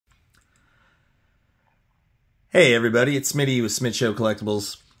Hey everybody, it's Smitty with Smith Show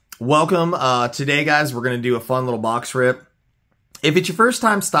Collectibles. Welcome. Today, guys, we're going to do a fun little box rip. If it's your first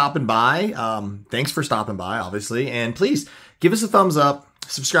time stopping by, thanks for stopping by, obviously. And please give us a thumbs up,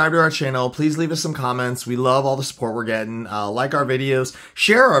 subscribe to our channel. Please leave us some comments. We love all the support we're getting. Like our videos,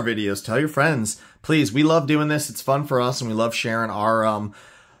 share our videos, tell your friends. Please, we love doing this. It's fun for us, and we love sharing our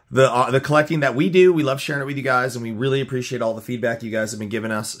the collecting that we do. We love sharing it with you guys, and we really appreciate all the feedback you guys have been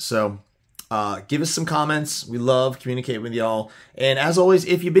giving us. So give us some comments. We love communicating with y'all. And as always,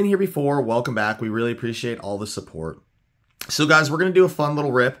 if you've been here before, welcome back. We really appreciate all the support. So guys, we're going to do a fun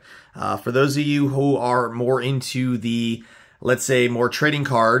little rip. For those of you who are more into the, let's say, more trading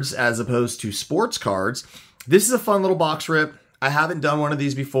cards as opposed to sports cards, this is a fun little box rip. I haven't done one of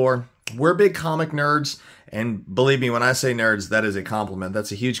these before. We're big comic nerds. And believe me, when I say nerds, that is a compliment.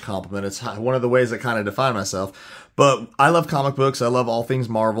 That's a huge compliment. It's one of the ways I kind of define myself. But I love comic books. I love all things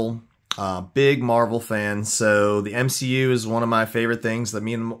Marvel. Big Marvel fan, so the MCU is one of my favorite things. That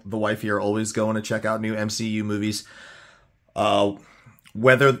me and the wifey are always going to check out new MCU movies.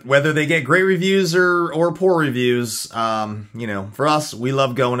 Whether they get great reviews or poor reviews, you know, for us, we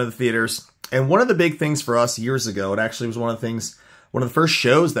love going to the theaters. And one of the big things for us years ago, it actually was one of the first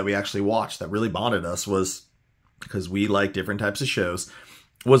shows that we actually watched that really bonded us, was because we like different types of shows,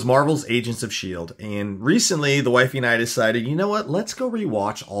 was Marvel's Agents of S.H.I.E.L.D. And recently, the wifey and I decided, you know what, let's go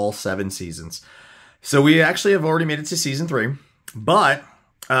rewatch all 7 seasons. So we actually have already made it to season 3. But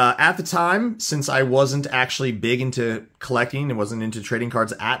at the time, since I wasn't actually big into collecting and wasn't into trading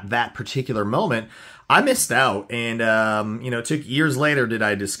cards at that particular moment, I missed out. And, you know, it took years later did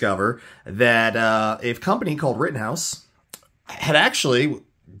I discover that a company called Rittenhouse had actually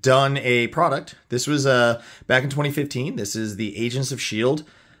done a product. This was back in 2015. This is the Agents of S.H.I.E.L.D.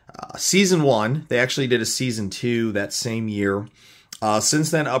 Season 1. They actually did a Season 2 that same year. Since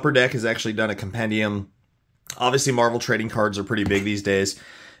then, Upper Deck has actually done a compendium. Obviously, Marvel trading cards are pretty big these days.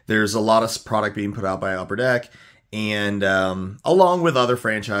 There's a lot of product being put out by Upper Deck. And along with other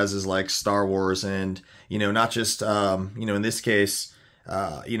franchises like Star Wars and, you know, not just, you know, in this case,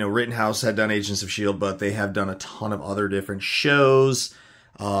 you know, Rittenhouse had done Agents of S.H.I.E.L.D., but they have done a ton of other different shows.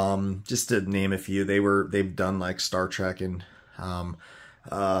 Just to name a few, they've done like Star Trek, and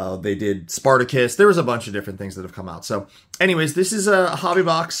they did Spartacus. There was a bunch of different things that have come out. So anyways, this is a hobby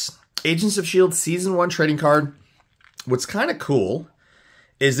box Agents of S.H.I.E.L.D. Season 1 trading card. What's kind of cool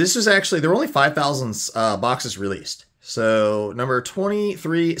is this was actually, there were only 5,000 boxes released. So number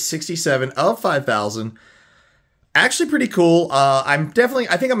 2367 of 5,000. Actually pretty cool. I think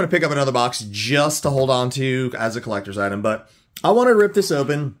I'm going to pick up another box just to hold on to as a collector's item, but I want to rip this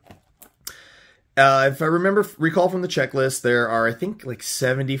open. If I recall from the checklist, there are, I think, like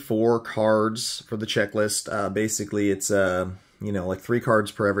 74 cards for the checklist. Basically, it's, you know, like 3 cards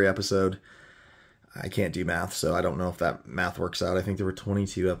per every episode. I can't do math, so I don't know if that math works out. I think there were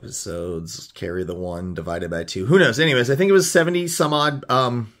 22 episodes. Carry the 1 divided by 2. Who knows? Anyways, I think it was 70 some odd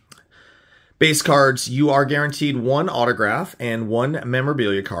base cards. You are guaranteed 1 autograph and 1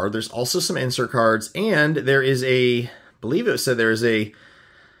 memorabilia card. There's also some insert cards, and there is a, I believe it said there is a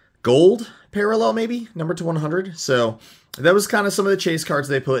gold parallel, maybe, number to 100. So that was kind of some of the chase cards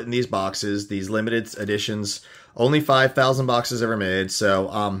they put in these boxes, these limited editions. Only 5,000 boxes ever made.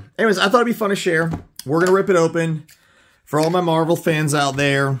 So anyways, I thought it'd be fun to share. We're going to rip it open. For all my Marvel fans out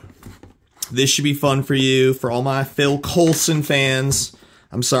there, this should be fun for you. For all my Phil Coulson fans,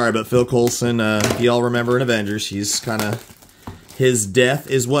 I'm sorry, but Phil Coulson, if y'all remember in Avengers, he's kind of, his death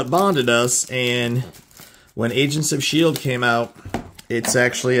is what bonded us. And when Agents of S.H.I.E.L.D. came out, it's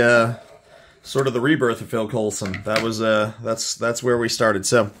actually sort of the rebirth of Phil Coulson. That was that's where we started.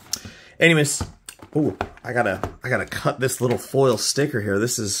 So, anyways, oh, I gotta cut this little foil sticker here.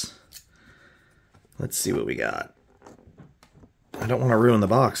 This is, let's see what we got. I don't want to ruin the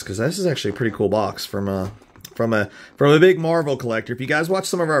box because this is actually a pretty cool box from a big Marvel collector. If you guys watch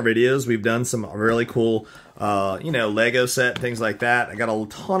some of our videos, we've done some really cool, you know, Lego set, things like that. I got a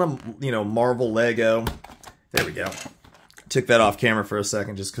ton of, you know, Marvel Lego. There we go. Took that off camera for a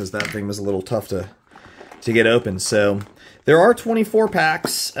second just because that thing was a little tough to get open. So there are 24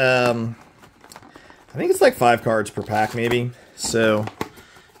 packs. I think it's like 5 cards per pack maybe. So,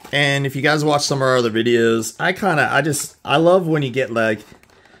 and if you guys watch some of our other videos, I love when you get like,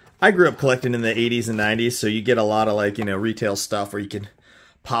 I grew up collecting in the 80s and 90s, so you get a lot of like, you know, retail stuff where you can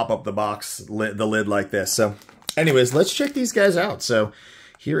pop up the box, the lid like this. So anyways, let's check these guys out. So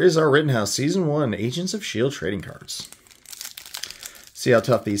here is our Rittenhouse Season 1 Agents of S.H.I.E.L.D. trading cards. See how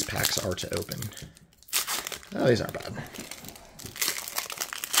tough these packs are to open. Oh, these aren't bad.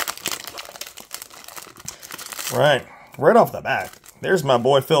 Right off the bat, there's my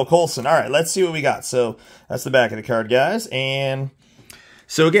boy Phil Coulson. All right, let's see what we got. So that's the back of the card, guys. And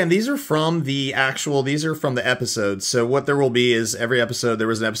so again, these are from the episodes. So what there will be is every episode, there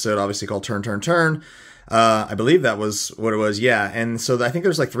was an episode obviously called Turn, Turn, Turn. I believe that was what it was, yeah. And so I think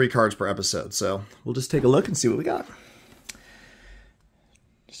there's like 3 cards per episode. So we'll just take a look and see what we got.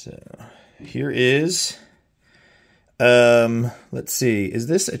 So here is, let's see, is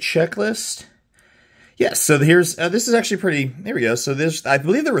this a checklist? Yes, so here's, this is actually pretty, there we go. So this, I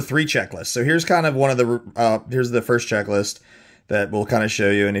believe there were 3 checklists. So here's kind of one of the, here's the first checklist that we'll kind of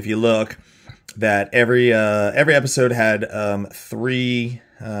show you. And if you look, that every episode had 3,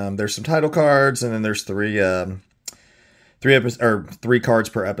 there's some title cards, and then there's 3 cards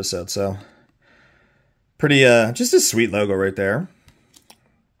per episode. So pretty, just a sweet logo right there.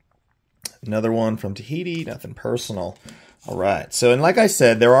 Another one from Tahiti, nothing personal. All right, so and like I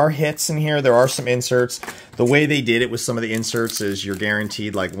said, there are hits in here. There are some inserts. The way they did it with some of the inserts is you're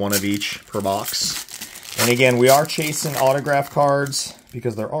guaranteed like 1 of each per box. And again, we are chasing autograph cards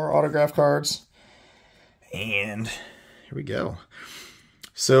because there are autograph cards. And here we go.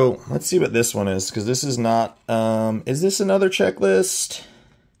 So let's see what this one is, because this is not, is this another checklist?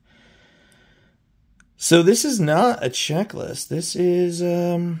 So this is not a checklist. This is,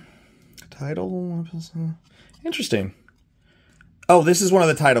 title, interesting. Oh, this is one of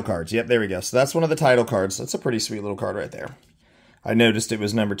the title cards. Yep, there we go. So that's one of the title cards. That's a pretty sweet little card right there. I noticed it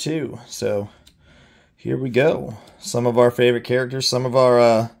was number 2. So here we go. Some of our favorite characters, some of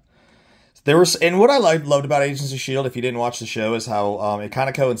our, and what I loved about Agents of S.H.I.E.L.D., if you didn't watch the show, is how it kind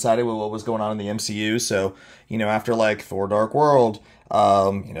of coincided with what was going on in the MCU. So, you know, after like Thor Dark World,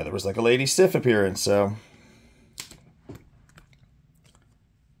 you know, there was like a Lady Sif appearance. So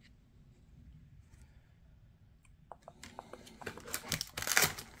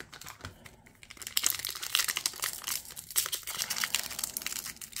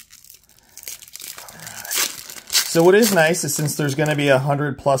So what is nice is since there's going to be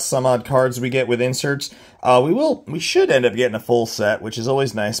 100+ some odd cards we get with inserts, we should end up getting a full set, which is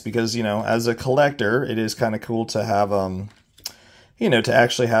always nice because, you know, as a collector, it is kind of cool to have, you know, to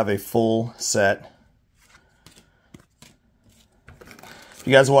actually have a full set.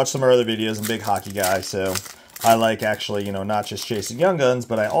 You guys watch some of our other videos, I'm a big hockey guy, so I like actually, you know, not just chasing Young Guns,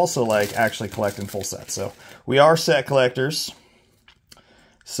 but I also like actually collecting full sets. So we are set collectors.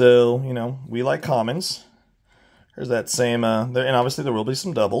 So, you know, we like commons. There's that same, and obviously there will be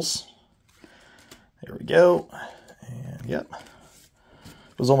some doubles. There we go. And yep.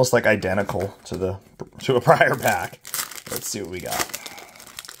 It was almost like identical to a prior pack. Let's see what we got.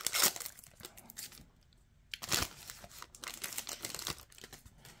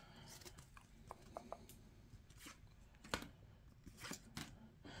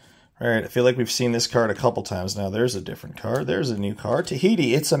 All right, I feel like we've seen this card a couple times now. There's a different card. There's a new card.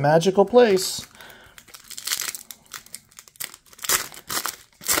 Tahiti, it's a magical place.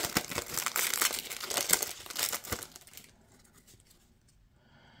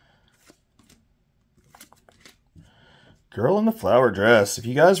 Girl in the flower dress. If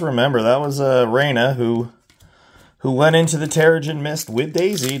you guys remember, that was Reyna who went into the Terrigen Mist with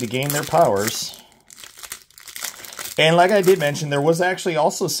Daisy to gain their powers. And like I did mention, there was actually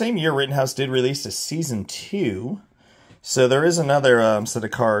also, same year, Rittenhouse did release a Season 2. So there is another set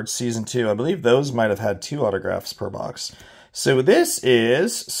of cards, Season 2. I believe those might have had 2 autographs per box. So this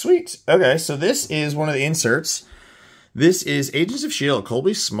is, sweet. Okay, so this is one of the inserts. This is Agents of S.H.I.E.L.D.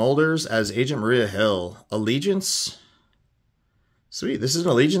 Colby Smulders as Agent Maria Hill. Allegiance. Sweet, this is an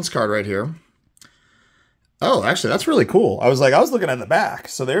Allegiance card right here. Oh, actually, that's really cool. I was looking at the back.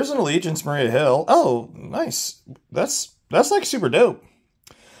 So there's an Allegiance Maria Hill. Oh, nice. That's like super dope.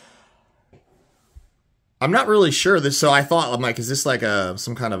 I'm not really sure this. So I thought, I'm like, is this like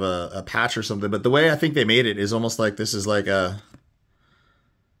some kind of a patch or something? But the way I think they made it is almost like this is like a.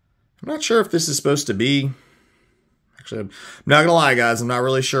 I'm not sure if this is supposed to be. Actually, I'm not gonna lie, guys. I'm not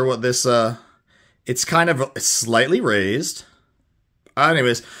really sure what this. It's kind of slightly raised.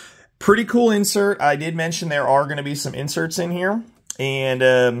 Anyways, pretty cool insert. I did mention there are going to be some inserts in here,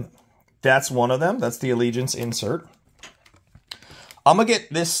 and that's one of them. That's the Allegiance insert. I'm going to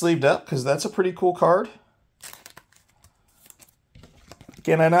get this sleeved up because that's a pretty cool card.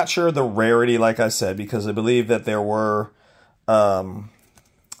 Again, I'm not sure of the rarity, like I said, because I believe that there were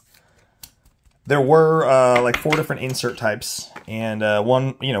like 4 different insert types, and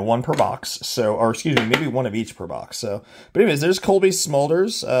one per box. So, or excuse me, maybe 1 of each per box. So, but anyways, there's Colby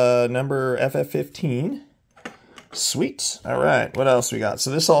Smulders, number FF15. Sweet. All right, what else we got? So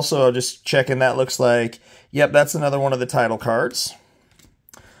this also, just checking, that looks like, yep, that's another one of the title cards.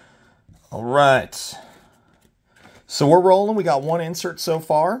 All right. So we're rolling. We got one insert so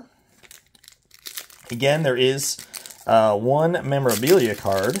far. Again, there is one memorabilia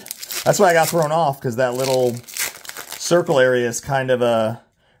card. That's why I got thrown off, because that little circle area is kind of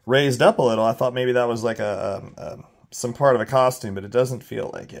raised up a little. I thought maybe that was like some part of a costume, but it doesn't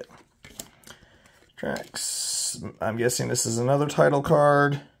feel like it. Tracks. I'm guessing this is another title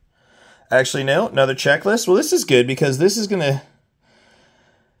card. Actually, no, another checklist. Well, this is good because this is going to...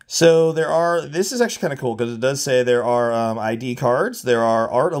 So this is actually kind of cool because it does say there are ID cards, there are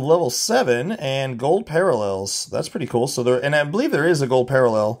art of level 7, and gold parallels. That's pretty cool. So and I believe there is a gold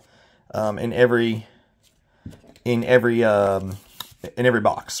parallel in every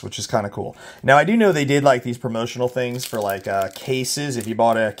box, which is kind of cool. Now, I do know they did like these promotional things for like cases. If you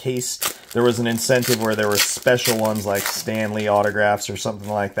bought a case, there was an incentive where there were special ones like Stanley autographs or something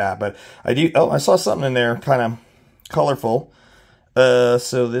like that. But I saw something in there kind of colorful.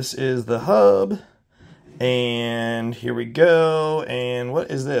 So this is the hub, and here we go. And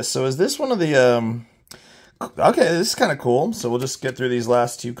what is this? So is this one of the, okay, this is kind of cool. So we'll just get through these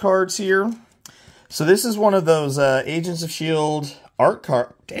last 2 cards here. So this is one of those, Agents of S.H.I.E.L.D. art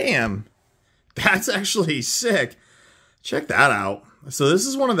card. Damn, that's actually sick. Check that out. So this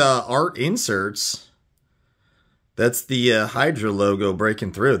is one of the art inserts. That's the, Hydra logo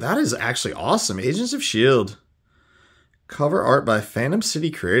breaking through. That is actually awesome. Agents of S.H.I.E.L.D. Cover art by Phantom City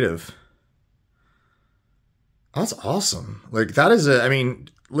Creative. That's awesome. Like, that is I mean,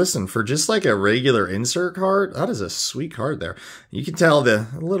 listen, for just like a regular insert card, that is a sweet card there. You can tell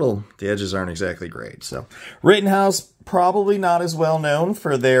the edges aren't exactly great. So, Rittenhouse, probably not as well known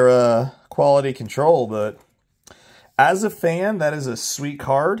for their quality control, but as a fan, that is a sweet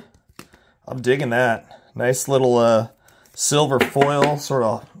card. I'm digging that. Nice little silver foil, sort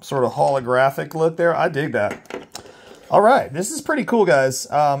of holographic look there. I dig that. All right, this is pretty cool, guys.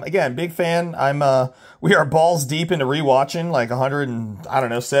 Again, big fan. We are balls deep into rewatching like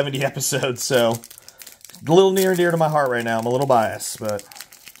 170 episodes, so a little near and dear to my heart right now. I'm a little biased, but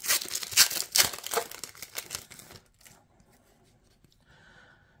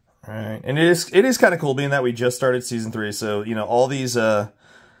all right. And it is kind of cool being that we just started season 3, so you know all these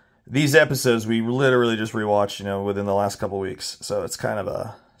episodes we literally just rewatched, you know, within the last couple weeks. So it's kind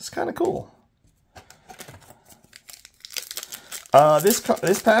of cool.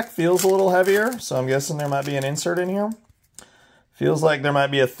 This pack feels a little heavier, so I'm guessing there might be an insert in here. Feels like there might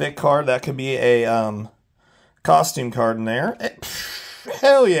be a thick card. That could be a costume card in there.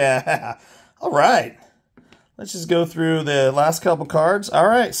 Hell yeah! All right, let's just go through the last couple cards. All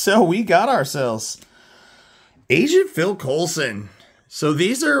right, so we got ourselves Agent Phil Coulson. So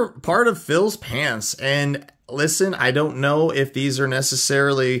these are part of Phil's pants, and listen, I don't know if these are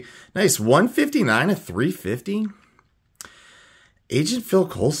necessarily nice. 159 to 350. Agent Phil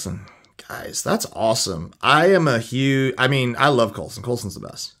Coulson. Guys, that's awesome. I love Coulson. Coulson's the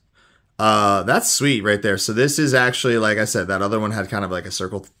best. That's sweet right there. So this is actually, like I said, that other one had kind of like a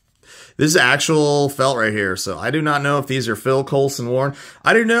circle. This is actual felt right here. So I do not know if these are Phil Coulson worn.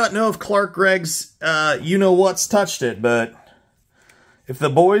 I do not know if Clark Gregg's you-know-what's touched it, but if the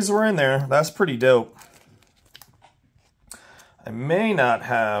boys were in there, that's pretty dope. I may not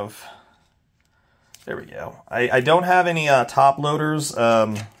have... There we go. I don't have any top loaders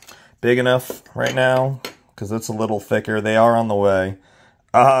big enough right now because that's a little thicker. They are on the way.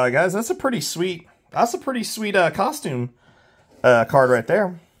 Guys, that's a pretty sweet costume card right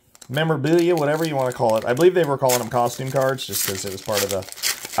there. Memorabilia, whatever you want to call it. I believe they were calling them costume cards just because it was part of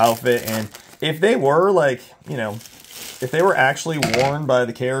the outfit. And if they were like, you know, if they were actually worn by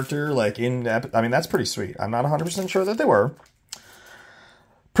the character, like I mean, that's pretty sweet. I'm not 100% sure that they were.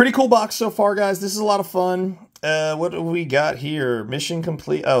 Pretty cool box so far, guys. This is a lot of fun. What do we got here? Mission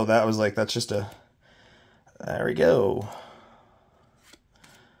complete. Oh, that's just a... There we go.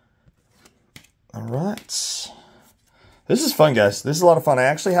 All right. This is fun, guys. This is a lot of fun. I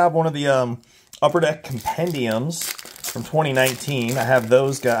actually have one of the Upper Deck compendiums from 2019. I have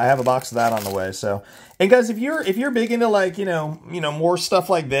those. I have a box of that on the way. So, and guys, if you're big into like you know more stuff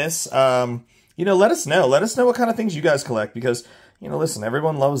like this, let us know. Let us know what kind of things you guys collect because. Listen,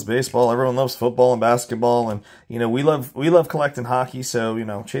 everyone loves baseball, everyone loves football and basketball, and, we love collecting hockey,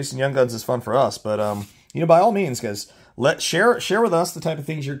 so, chasing Young Guns is fun for us, but, by all means, guys, share with us the type of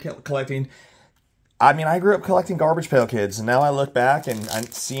things you're collecting. I mean, I grew up collecting Garbage Pail Kids, and now I look back, and I'm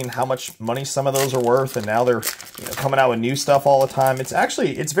seeing how much money some of those are worth, and now they're, coming out with new stuff all the time.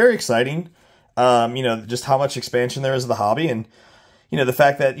 It's very exciting, just how much expansion there is of the hobby, and, the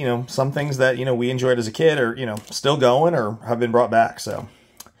fact that, some things that, we enjoyed as a kid are, still going or have been brought back. So,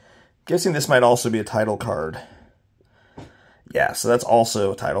 guessing this might also be a title card. Yeah, so that's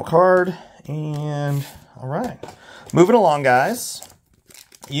also a title card. And, all right. Moving along, guys.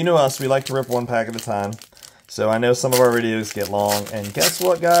 You know us, we like to rip one pack at a time. So I know some of our videos get long. And guess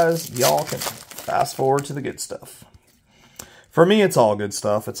what, guys? Y'all can fast forward to the good stuff. For me, it's all good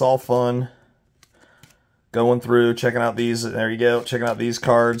stuff. It's all fun. Going through, checking out these, there you go, checking out these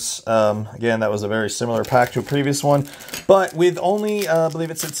cards. Again, that was a very similar pack to a previous one, but with only, I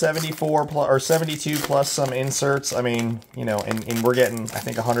believe it's at 74 plus, or 72 plus some inserts. I mean, you know, and we're getting, I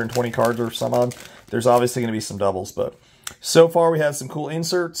think, 120 cards or some odd. There's obviously going to be some doubles, but so far we have some cool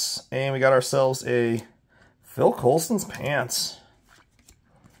inserts, and we got ourselves a Phil Coulson's pants.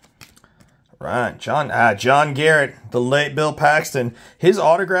 Right, John Garrett, the late Bill Paxton. His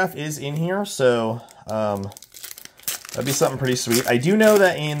autograph is in here, so that'd be something pretty sweet. I do know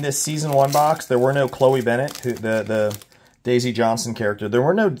that in this Season 1 box, there were no Chloe Bennett, the Daisy Johnson character. There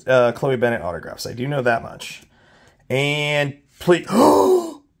were no Chloe Bennett autographs. I do know that much. And please...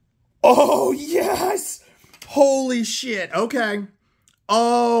 Oh, yes! Holy shit. Okay.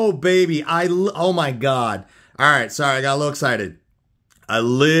 Oh, baby. Oh, my God. All right, sorry, I got a little excited. I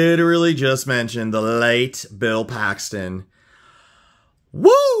literally just mentioned the late Bill Paxton.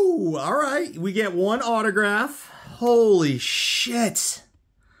 Woo! All right, we get one autograph. Holy shit.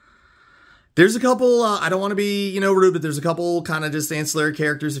 There's a couple, I don't want to be, you know, rude, but there's a couple kind of just ancillary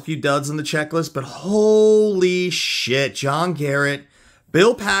characters, a few duds on the checklist, but holy shit, John Garrett.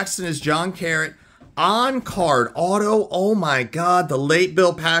 Bill Paxton is John Garrett. On card, auto, oh my God, the late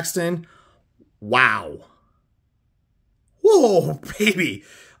Bill Paxton. Wow. Whoa, baby.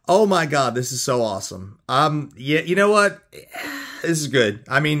 Oh my God, this is so awesome. Yeah, you know what? This is good.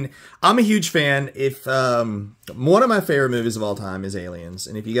 I mean, I'm a huge fan. If one of my favorite movies of all time is Aliens,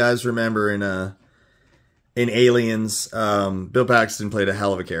 and if you guys remember in Aliens, Bill Paxton played a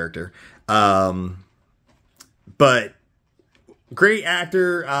hell of a character. But great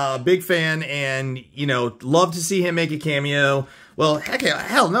actor, big fan, and you know, love to see him make a cameo. Well,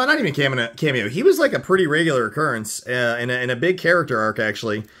 hell, no, not even cameo. He was like a pretty regular occurrence in a big character arc,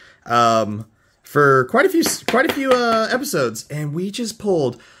 actually, for quite a few episodes, and we just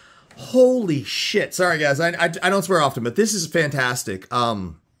pulled. Holy shit! Sorry, guys, I don't swear often, but this is fantastic.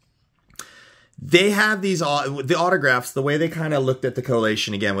 They have these the autographs. The way they kind of looked at the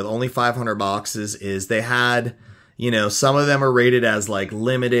collation again with only 500 boxes is they had. You know, some of them are rated as like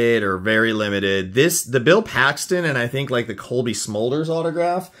limited or very limited. The Bill Paxton and I think like the Colby Smulders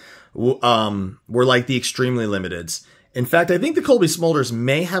autograph were like the extremely limiteds. In fact, I think the Colby Smulders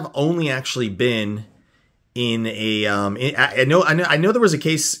may have only actually been in a I know there was a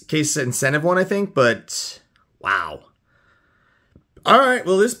case incentive one, I think, but wow. All right,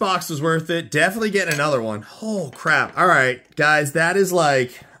 well, this box was worth it. Definitely getting another one. Oh crap. All right, guys, that is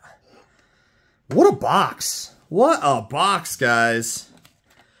like, what a box. What a box, guys.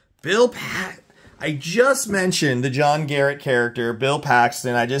 I just mentioned the John Garrett character, Bill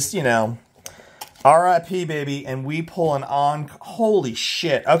Paxton. I just, you know, R.I.P. baby, and we pull an on. Holy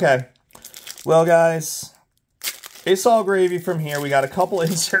shit. Okay. Well, guys, it's all gravy from here. We got a couple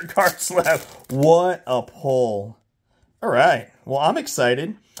insert cards left. What a pull. All right. Well, I'm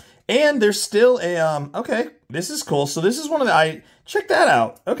excited. And there's still a, okay, this is cool. So this is one of the, check that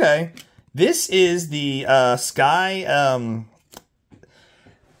out. Okay. This is the Sky,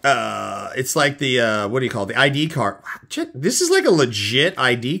 it's like the, what do you call it? The ID card. Check, this is like a legit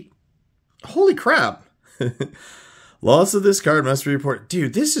ID. Holy crap. Loss of this card must be reported.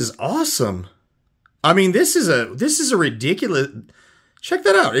 Dude, this is awesome. I mean, this is a ridiculous, check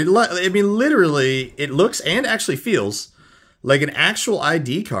that out. I mean, literally, it looks and actually feels like an actual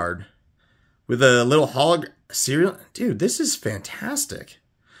ID card with a little serial. Dude, this is fantastic.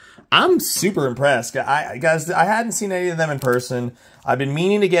 I'm super impressed. Guys, I hadn't seen any of them in person. I've been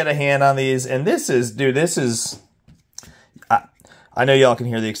meaning to get a hand on these, and this is, dude, this is, I know y'all can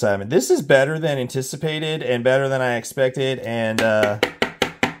hear the excitement. This is better than anticipated and better than I expected, and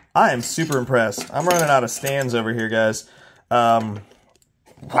I am super impressed. I'm running out of stands over here, guys.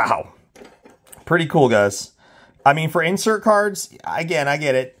 Wow. Pretty cool, guys. I mean, for insert cards, again, I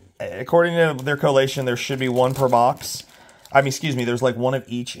get it. According to their collation, there should be one per box. I mean, excuse me, there's like one of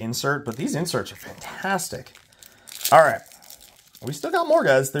each insert, but these inserts are fantastic. All right. We still got more,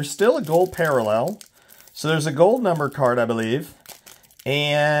 guys. There's still a gold parallel. So there's a gold number card, I believe.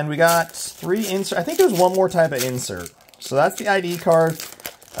 And we got 3 insert. I think there's one more type of insert. So that's the ID card.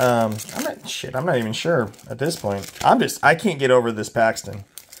 I'm not even sure at this point. I can't get over this Paxton.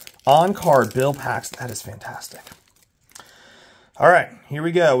 On card, Bill Paxton. That is fantastic. All right, here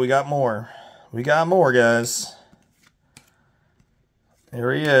we go. We got more. We got more, guys.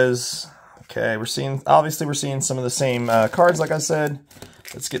 There he is. Okay, obviously we're seeing some of the same cards, like I said.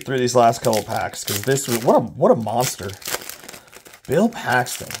 Let's get through these last couple packs, because this was, what a monster. Bill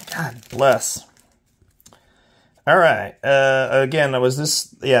Paxton, God bless. All right, again,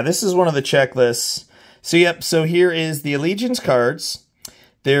 this is one of the checklists. So, yep, so here is the Allegiance cards.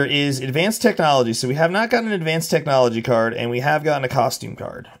 There is Advanced Technology. So we have not gotten an Advanced Technology card, and we have gotten a costume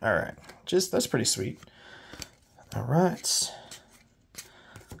card. All right, that's pretty sweet. All right.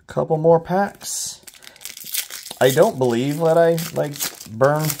 Couple more packs. I don't believe that I,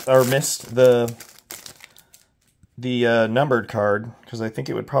 burned or missed the numbered card, because I think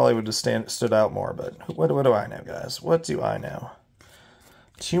it probably would have stood out more, but what do I know, guys? What do I know?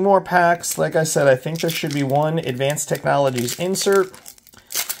 2 more packs. Like I said, I think there should be 1 Advanced Technologies insert,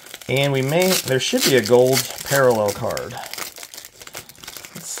 and there should be a gold parallel card.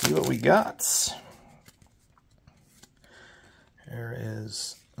 Let's see what we got. There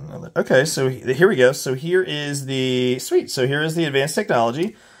is another. Okay, so here we go. So here is the, sweet. So here is the Advanced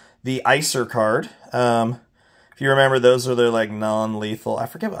Technology, the ICER card. If you remember, those are their non-lethal. I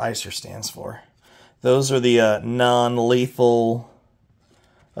forget what ICER stands for. Those are the non-lethal.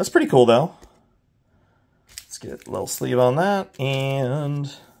 That's pretty cool though. Let's get a little sleeve on that,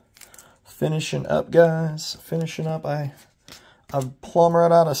 and finishing up, guys. Finishing up. I've plumb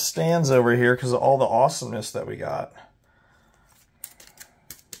right out of stands over here because of all the awesomeness that we got.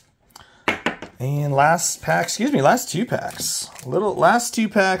 And last 2 packs. Last 2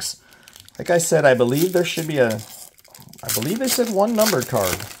 packs. Like I said, I believe there should be I believe they said 1 numbered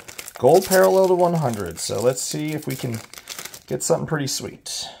card. Gold parallel to 100. So let's see if we can get something pretty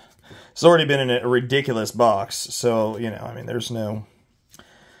sweet. It's already been in a ridiculous box. So, you know, I mean, there's no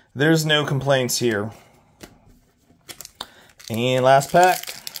complaints here. And last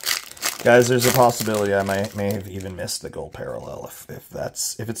pack. Guys, there's a possibility I may have even missed the gold parallel if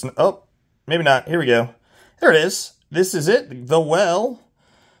it's, oh, maybe not. Here we go. There it is. This is it. The Well.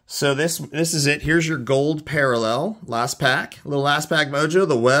 So this is it. Here's your gold parallel. Last pack. A little last pack mojo.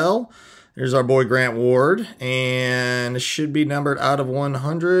 The Well. There's our boy Grant Ward. And it should be numbered out of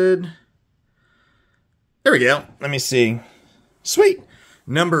 100. There we go. Let me see. Sweet.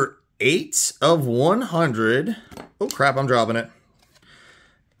 Number 8 of 100. Oh, crap. I'm dropping it.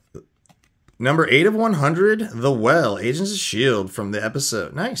 Number 8 of 100. The Well. Agents of S.H.I.E.L.D. from the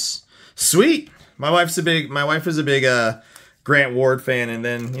episode. Nice. Sweet. My wife is a big Grant Ward fan, and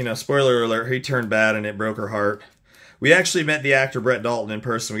then, you know, spoiler alert, he turned bad and it broke her heart. We actually met the actor Brett Dalton in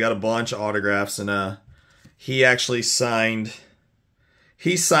person. We got a bunch of autographs, and he actually signed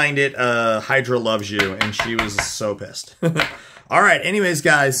it, Hydra Loves You, and she was so pissed. All right, anyways,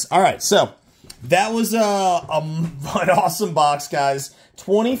 guys. All right, so that was an awesome box, guys.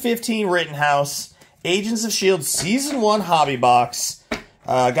 2015 Rittenhouse, Agents of S.H.I.E.L.D. Season 1 hobby box.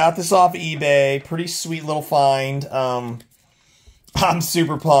 Got this off eBay. Pretty sweet little find. I'm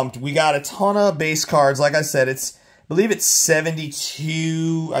super pumped. We got a ton of base cards. Like I said, I believe it's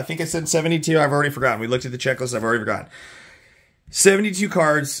 72. I think I said 72. I've already forgotten. We looked at the checklist. I've already forgotten. 72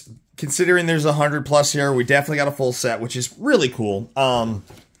 cards. Considering there's 100 plus here, we definitely got a full set, which is really cool.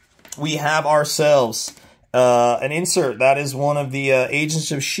 We have ourselves an insert. That is one of the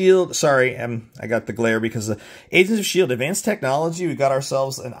Agents of S.H.I.E.L.D. Sorry, I got the glare because the Agents of S.H.I.E.L.D. Advanced Technology. We've got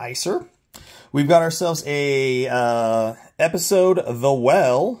ourselves an ICER. We've got ourselves a episode The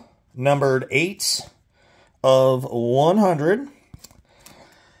Well, numbered 8 of 100.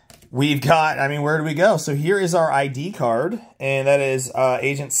 We've got, I mean, where do we go? So here is our ID card, and that is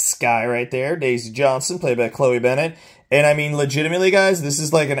Agent Sky right there. Daisy Johnson, played by Chloe Bennett. And I mean, legitimately, guys, this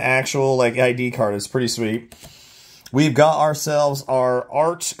is like an actual ID card. It's pretty sweet. We've got ourselves our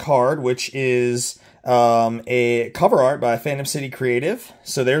art card, which is a cover art by Phantom City Creative.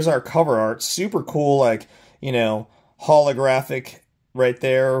 So there's our cover art. Super cool, you know, holographic right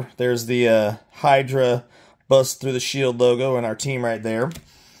there. There's the Hydra bust through the S.H.I.E.L.D. logo and our team right there.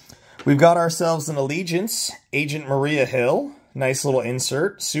 We've got ourselves an Allegiance, Agent Maria Hill. Nice little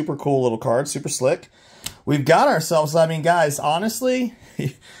insert. Super cool little card. Super slick. We've got ourselves, I mean, guys, honestly,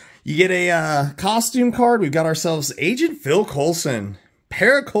 you get a costume card. We've got ourselves Agent Phil Coulson.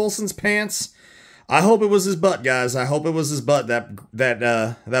 Pair of Coulson's pants. I hope it was his butt, guys. I hope it was his butt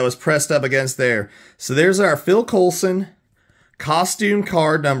that was pressed up against there. So there's our Phil Coulson costume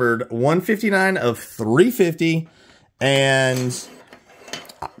card numbered 159 of 350. And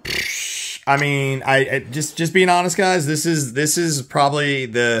I mean, just being honest, guys, this is definitely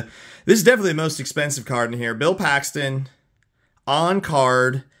the most expensive card in here. Bill Paxton on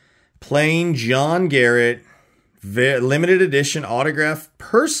card, plain John Garrett, limited edition autograph,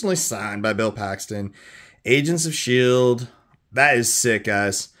 personally signed by Bill Paxton. Agents of S.H.I.E.L.D. That is sick,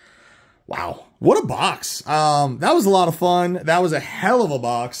 guys. Wow, what a box. That was a lot of fun. That was a hell of a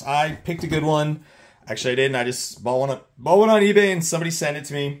box. I picked a good one. Actually, I didn't. I just bought one on eBay and somebody sent it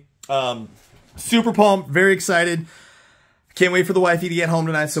to me. Super pumped, very excited. Can't wait for the wifey to get home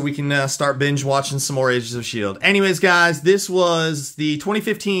tonight so we can start binge watching some more Agents of S.H.I.E.L.D. Anyways, guys, this was the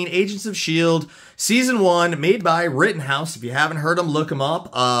 2015 Agents of S.H.I.E.L.D. Season 1, made by Rittenhouse. If you haven't heard them, look them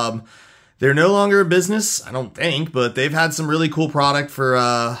up. They're no longer in business, I don't think, but they've had some really cool product for,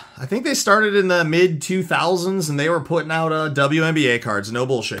 I think they started in the mid-2000s, and they were putting out WNBA cards. No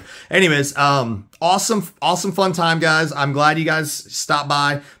bullshit. Anyways, awesome fun time, guys. I'm glad you guys stopped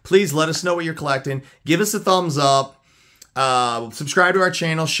by. Please let us know what you're collecting. Give us a thumbs up. Subscribe to our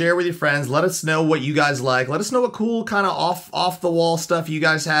channel, share with your friends, let us know what you guys like, let us know what cool kind of off the wall stuff you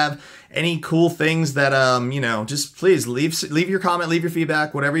guys have, any cool things that you know, just please leave your comment, leave your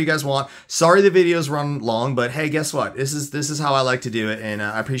feedback, whatever you guys want. Sorry the videos run long, but hey, guess what, this is how I like to do it, and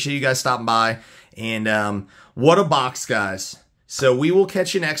I appreciate you guys stopping by. And what a box, guys. So we will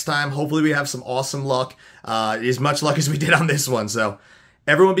catch you next time. Hopefully we have some awesome luck, as much luck as we did on this one. So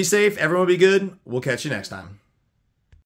everyone be safe, everyone be good. We'll catch you next time.